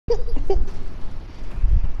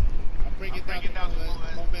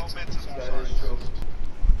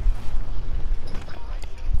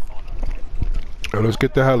Let's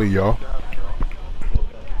get the heli, y'all.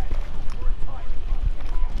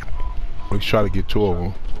 Let's try to get 2 of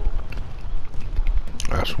them.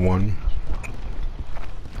 That's one.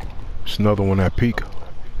 There's another one at peak.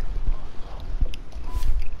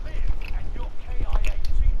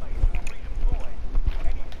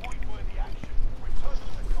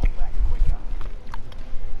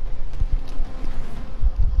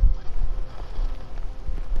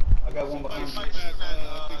 I got one behind me.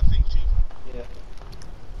 Yeah.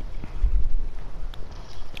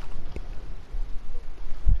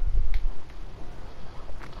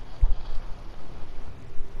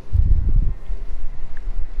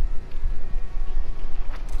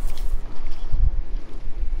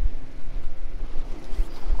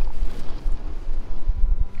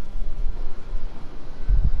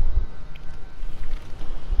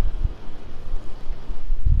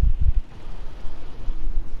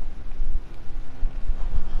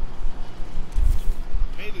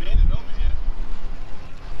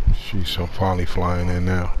 She's finally flying in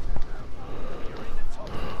now.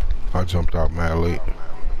 I jumped out mad late.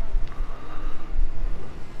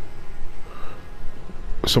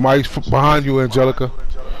 Somebody's behind you, Angelica.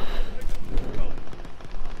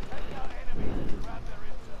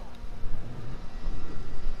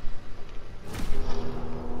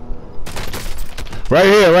 Right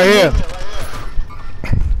here, right here.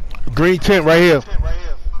 Green tent right here.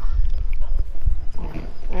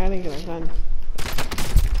 I didn't get a gun.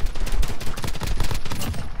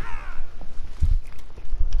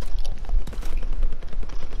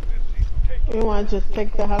 You want to just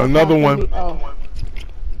take the helicopter? Another one. Oh.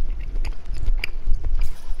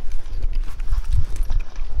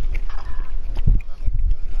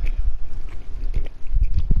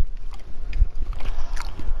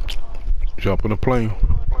 Jump in the plane.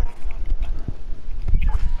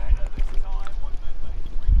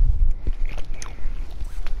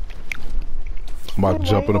 I'm about to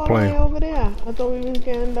jump in the plane. Over there. I thought we was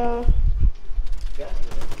getting the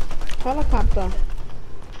helicopter.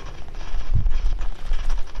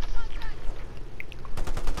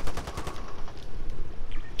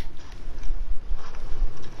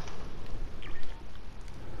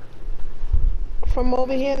 From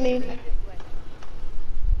over here, Nick.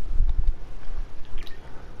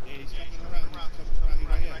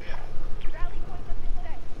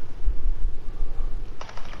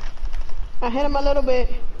 I hit him a little bit.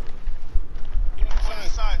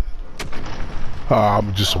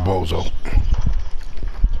 I'm just a bozo.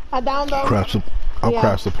 I downed him. I'll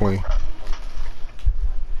crash the plane.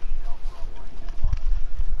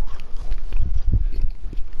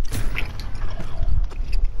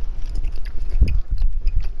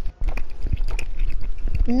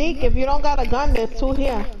 Nick, if you don't got a gun, there's 2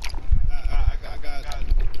 here.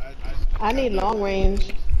 I need long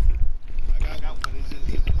range.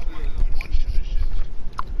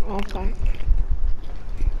 Okay.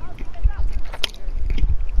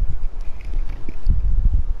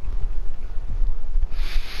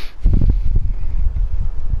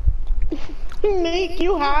 Nick,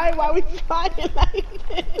 you high? Why we flying like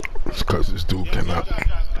this? It's cause this dude cannot.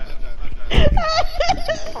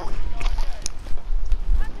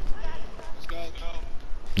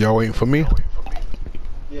 Y'all waiting for me?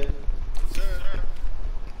 Yeah.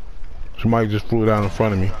 Somebody just flew down in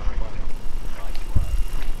front of me.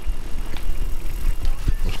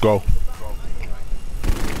 Let's go.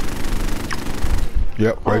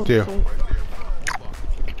 Yep, right there. Okay.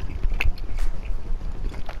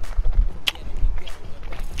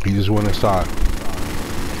 He just went inside.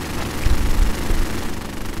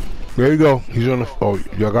 There you go. He's on the. Oh,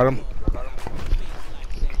 y'all got him?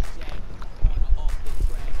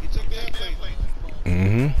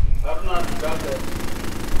 Mm-hmm. I'm not got that.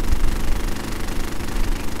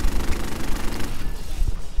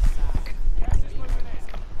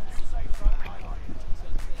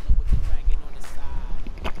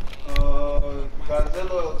 Godzilla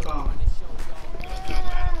will come.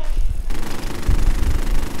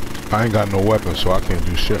 I ain't got no weapon, so I can't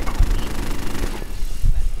do shit.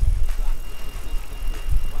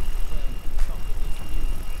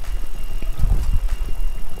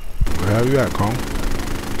 Where you at, Kong?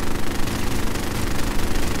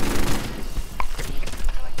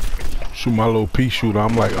 Shoot my little pea shooter.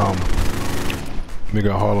 I'm like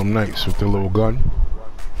nigga Harlem Nights with the little gun.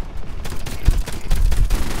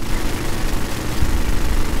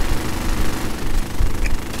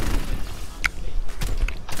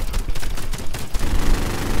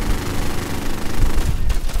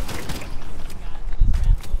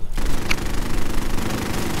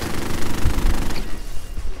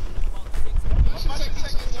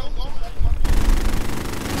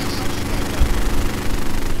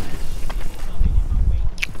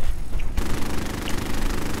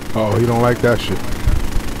 Oh, he don't like that shit.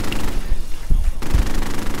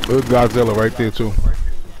 There's Godzilla right there too.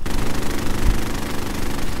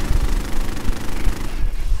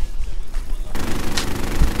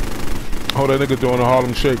 Oh, that nigga doing a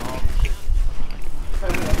Harlem Shake.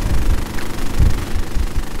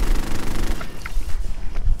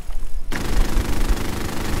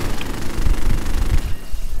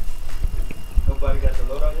 Nobody got the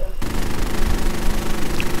loadout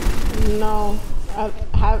yet? No,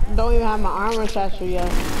 don't even have my armor satchel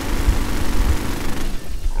yet.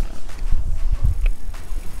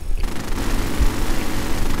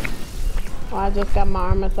 Oh, I just got my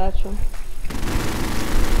armor satchel.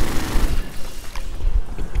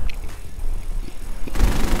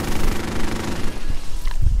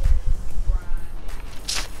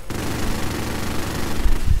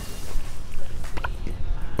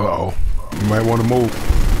 Uh-oh. You might want to move.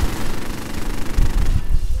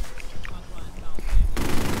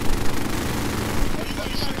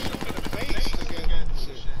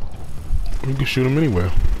 You can shoot him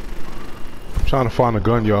anywhere. I'm trying to find a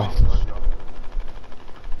gun, y'all.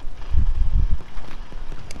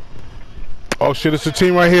 Oh shit, it's the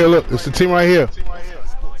team right here. Look, it's the team right here.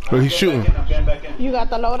 Look, he's shooting. I'm getting back in. You got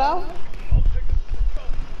the loadout?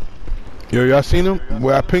 Yo, y'all seen him?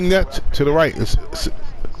 Where I pinged that to the right.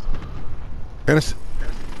 And it's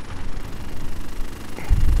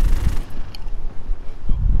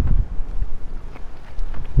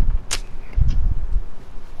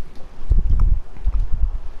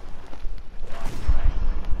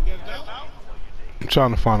I'm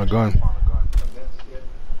trying to find a gun.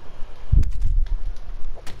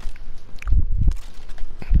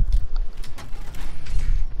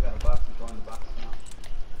 Got a box, I'm throwing the box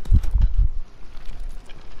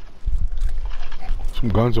now. Some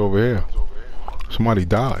guns over here. Somebody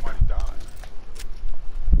died.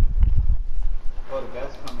 Oh, the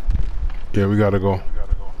gas coming. Yeah, we gotta go.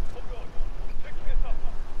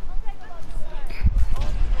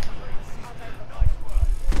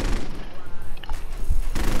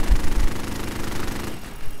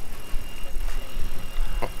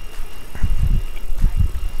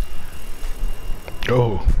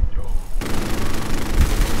 Oh.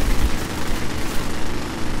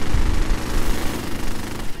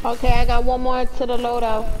 Okay, I got one more to the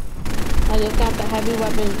loadout. I just got the heavy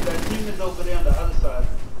weapon. That team is over there on the other side.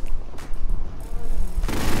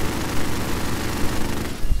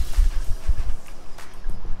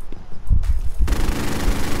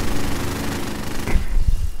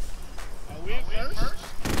 Are we in first?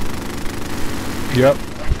 Yep. I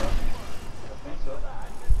think so.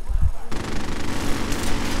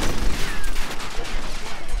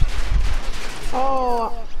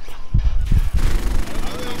 Oh,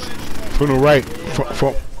 From the right.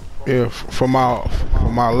 From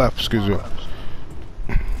my left, excuse me.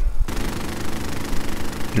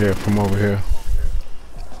 Yeah, from over here.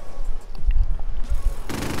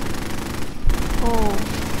 oh.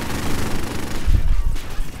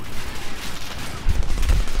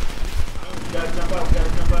 You gotta jump out, you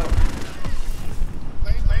gotta jump out.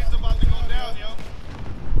 Plane's about to go down, yo.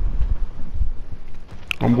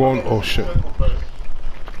 I'm going. Oh shit.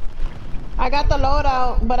 I got the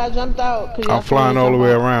loadout, but I jumped out. I'm flying all the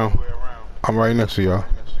way around. I'm right next to y'all.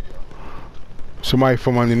 Somebody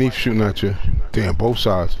from underneath shooting at you. Damn, both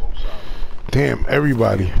sides. Damn,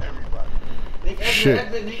 everybody.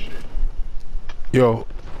 Shit. Yo,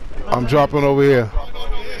 I'm dropping over here.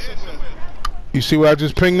 You see where I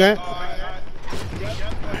just pinged that?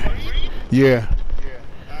 Yeah.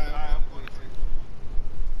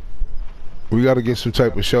 We gotta get some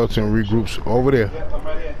type of shelter and regroup over there. Yeah, I'm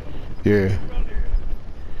right here. Yeah.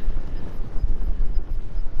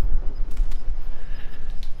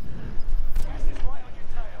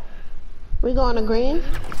 We going to green?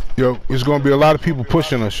 Yo, there's gonna be a lot of people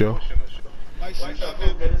pushing us, yo. Like, shoot Right that side,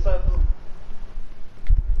 blue, get inside, blue.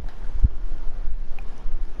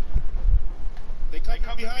 They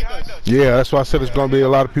come behind us. Yeah, that's why I said it's gonna be a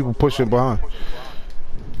lot of people pushing behind.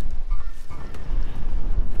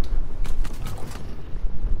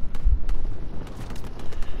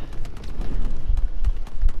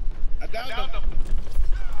 I downed him.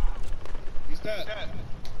 He's dead.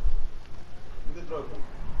 You can throw it.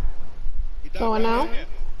 He died Going right now? here.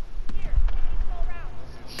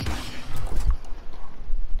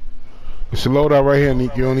 It's a loadout right here,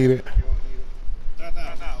 Nick. You don't need it. No.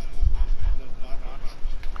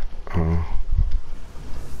 Uh,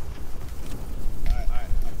 Alright,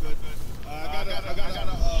 I'm good. I got a,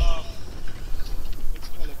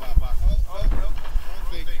 what you call it, Bob? Wrong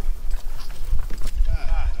thing.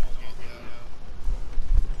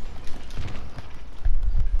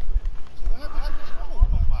 So what happened to the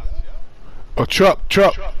smoke, A truck.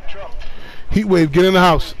 Heat wave, get in the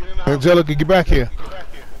house. Angelica, get back here.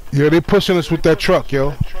 Yeah, they pushing us with that truck,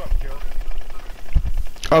 yo.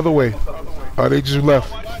 Other way. Oh, they just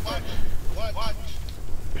left.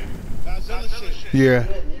 Yeah.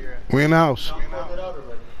 We in the house.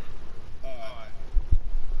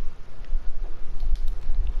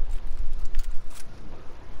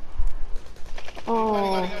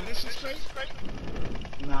 Oh.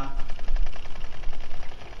 Nah.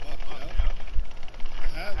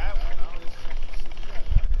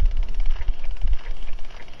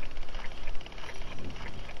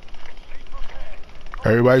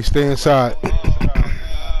 Everybody stay inside. I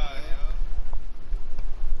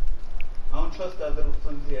don't trust that little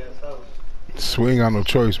flimsy ass house. So we ain't got no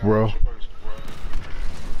choice, bro.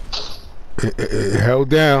 It held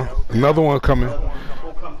down. Another one coming. Come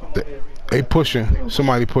over here. They pushing.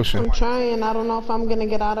 Somebody pushing. I'm trying. I don't know if I'm gonna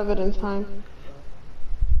get out of it in time.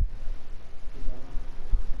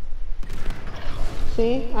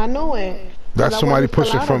 See? I knew it. That's I somebody wasn't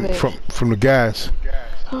pushing still out of it. from the gas.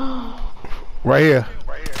 Right here.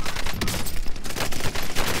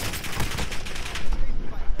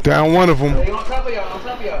 Down one of them. Hey, on top of y'all, on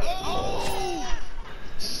top of y'all.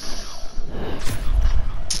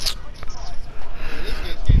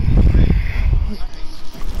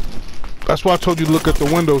 That's why I told you to look at the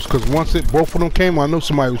windows, because once both of them came, I knew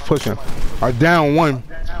somebody was pushing. I down one.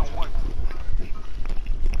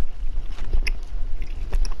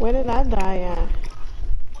 Where did I die at?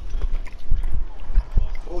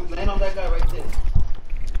 Oh, land on that guy right there.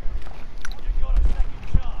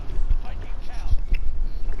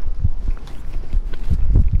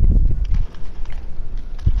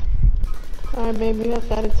 Alright, baby, I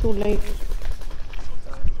started too late.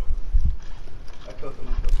 I killed him.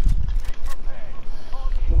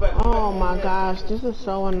 Move back, move Oh back, my move back. gosh, this is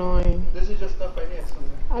so annoying. This is your stuff right here.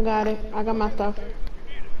 Somewhere. I got it. I got my stuff.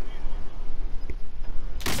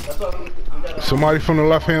 That's why we gotta Somebody from the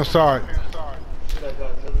left-hand side. shoot that guy.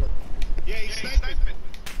 Yeah, he's sniping.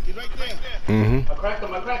 He's right there. Mm-hmm. I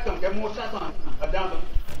cracked him. Get more shots on him. I downed him.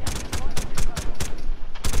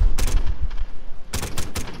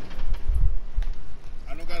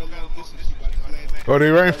 I don't got a lot of distance. You got to land. Oh, they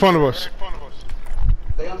right in front of us.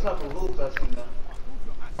 They on top of roofs, I seen them.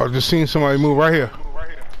 I just seen somebody move right here.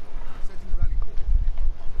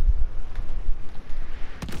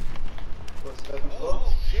 What's second floor?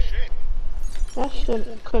 That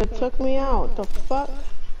shit could have took me out. The fuck?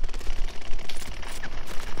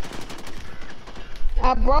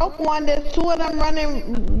 I broke one. There's two of them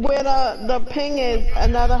running where the ping is.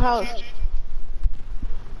 Another house.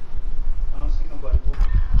 I don't see nobody.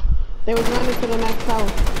 They was running to the next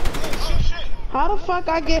house. How the fuck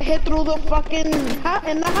I get hit through the fucking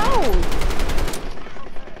in the house?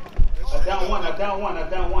 I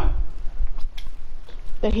down one.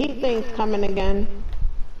 The heat thing's coming again.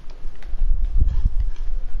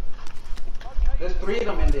 There's 3 of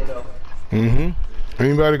them in there though. Mm-hmm.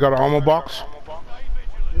 Anybody got an armor box?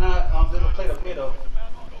 Nah, there's a plate up here though.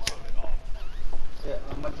 Yeah,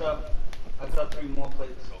 I'm gonna drop. I dropped 3 more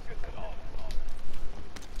plates.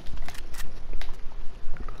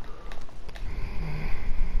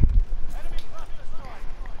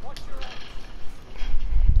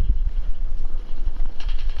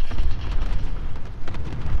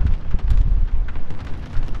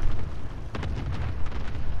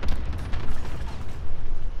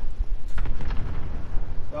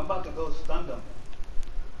 I'm about to go stun them.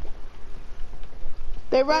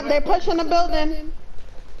 They pushing the building.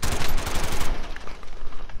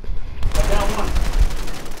 I down one.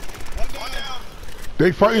 One down.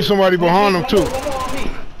 They fighting somebody behind them too. One more on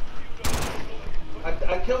me.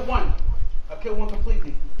 I killed one. I killed one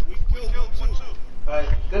completely. We killed one too. Alright,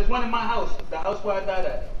 there's one in my house. The house where I died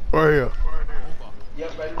at. Right here.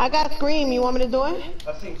 Yep, right. I got Scream. You want me to do it?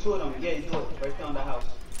 I seen 2 of them. Yeah, you do it. Right there on the house.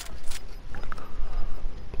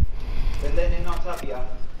 They're landing on top of y'all.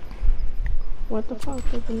 What the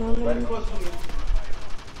fuck is the number? Right across from you.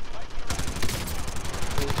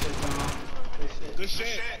 Good shit, man. Good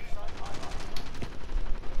shit.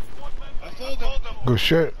 I told them. Good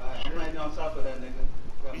shit. Alright, I'm landing on top of that nigga.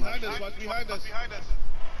 Got my Behind us. Watch behind us.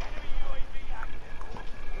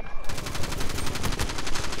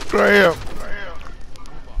 Right here.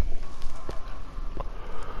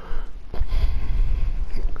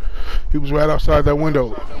 He was right outside that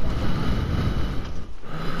window.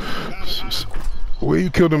 Where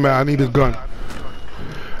you killed him at? I need his gun.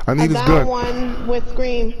 I I need his got gun. one with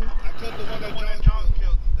Scream. I killed the one that John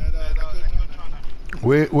killed. That killed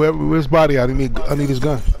John. Where's body? I need his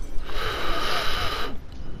gun.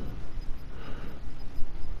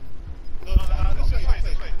 No, this way.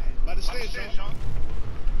 By the stairs, John.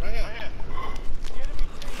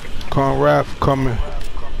 Conrad coming.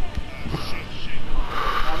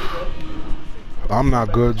 I'm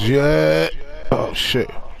not good yet. Oh shit.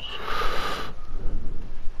 You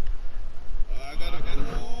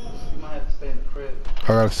might have to stay in the crib. I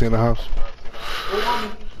gotta stay in the house.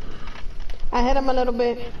 I hit him a little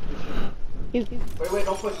bit. He's, Wait,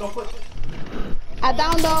 don't push. I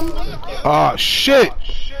downed him. Ah shit.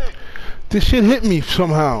 This shit hit me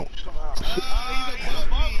somehow.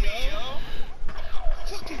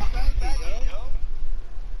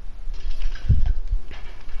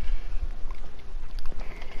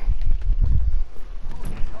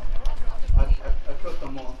 I killed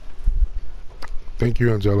them all. Thank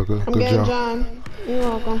you, Angelica. I'm Good getting job. John. You're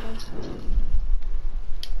welcome.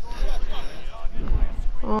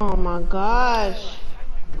 Oh my gosh.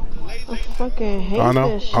 I fucking hate I know.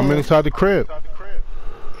 this shit. I'm inside the crib.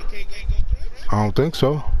 I don't think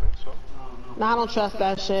so. No, I don't trust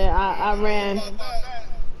that shit. I ran.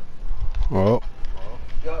 Oh,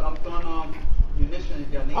 Yo, I'm throwing munitions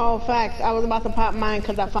if y'all need. Oh, facts. I was about to pop mine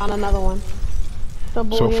because I found another one. The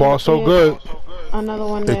so boy far here, so here. good. Another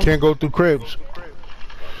one They there. can't go through cribs.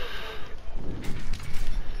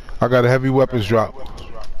 I got a heavy weapons drop.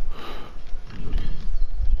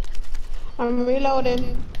 I'm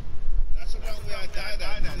reloading. That's about where I died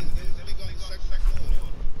at. They're going second floor.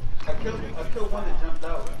 I killed one that jumped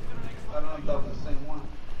out. I don't know if that was the same one.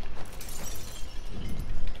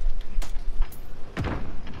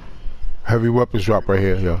 Heavy weapons drop right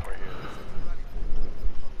here, yo.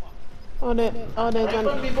 Oh, they're Right in front of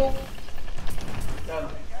gonna. me, boo. Got him.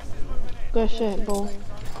 Good shit, boo.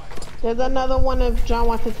 There's another one if John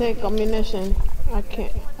wants to take ammunition. I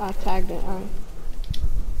can't. I tagged it. Alright.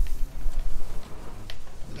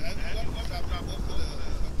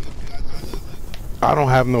 I don't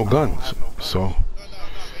have no guns, so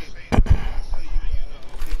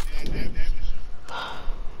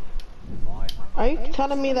Are you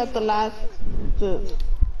telling me that the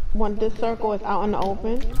one this circle is out in the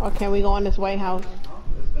open, or can we go in this White House? No,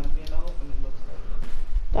 it's gonna be in the open, it looks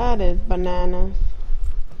like. That is bananas.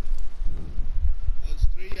 Those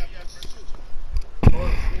three, I got two.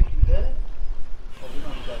 Oh, you did it? Oh, we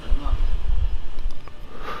don't got them up.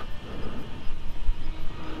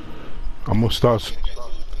 I'm gonna start.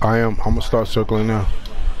 I'm gonna start circling now.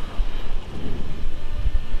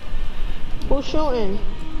 Who's shooting?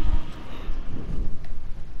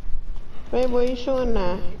 Babe, where you shooting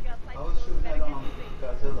at? I was shooting at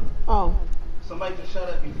Godzilla. Oh, Somebody just shot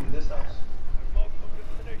at me from this house.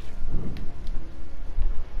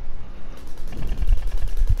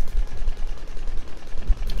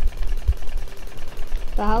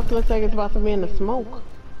 the house looks like it's about to be in the smoke.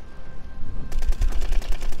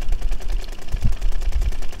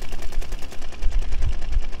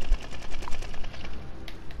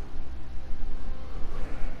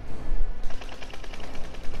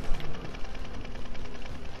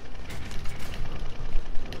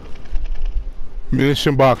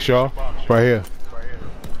 Munition box, y'all. Right here.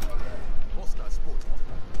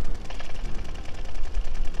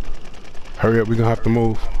 Hurry up, we're gonna have to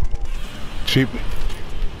move. Cheap.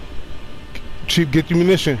 Cheap, get your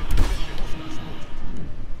munition.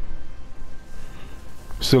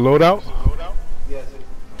 Still loadout? Yes.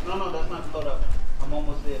 No, that's not load up. I'm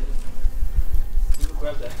almost there. You can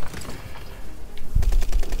grab that.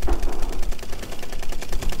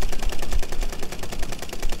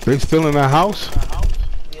 They still in the house?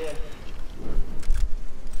 Yeah.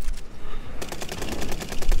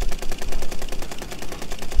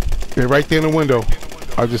 They're right there in the window.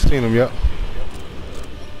 I just seen them, yep.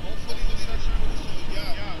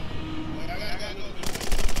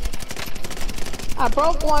 I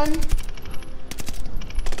broke one.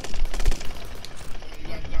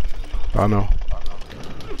 I know.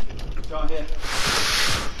 John here.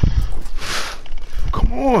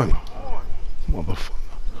 Come on. Motherfucker.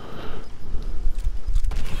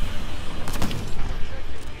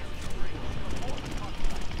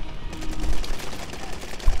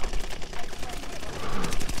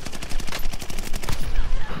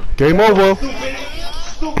 Game over.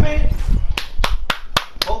 Stupid.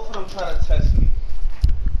 Both of them try to test me.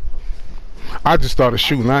 I just started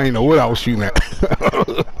shooting. I didn't know what I was shooting at.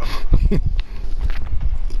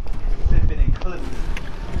 Zipping and clipping.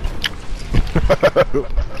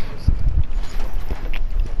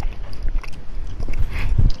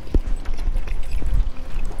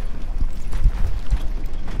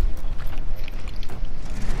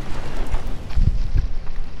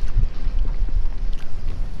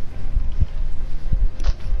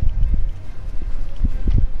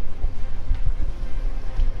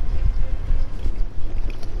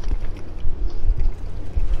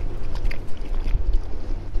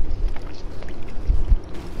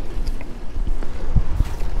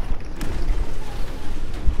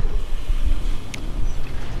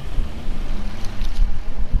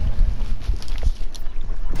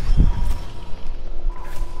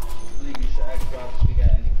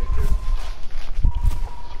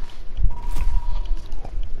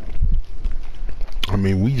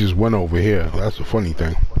 went over here. That's the funny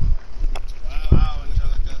thing. Wow,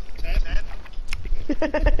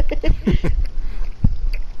 Angelica.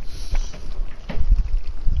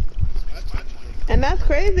 And that's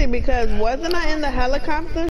crazy because wasn't I in the helicopter?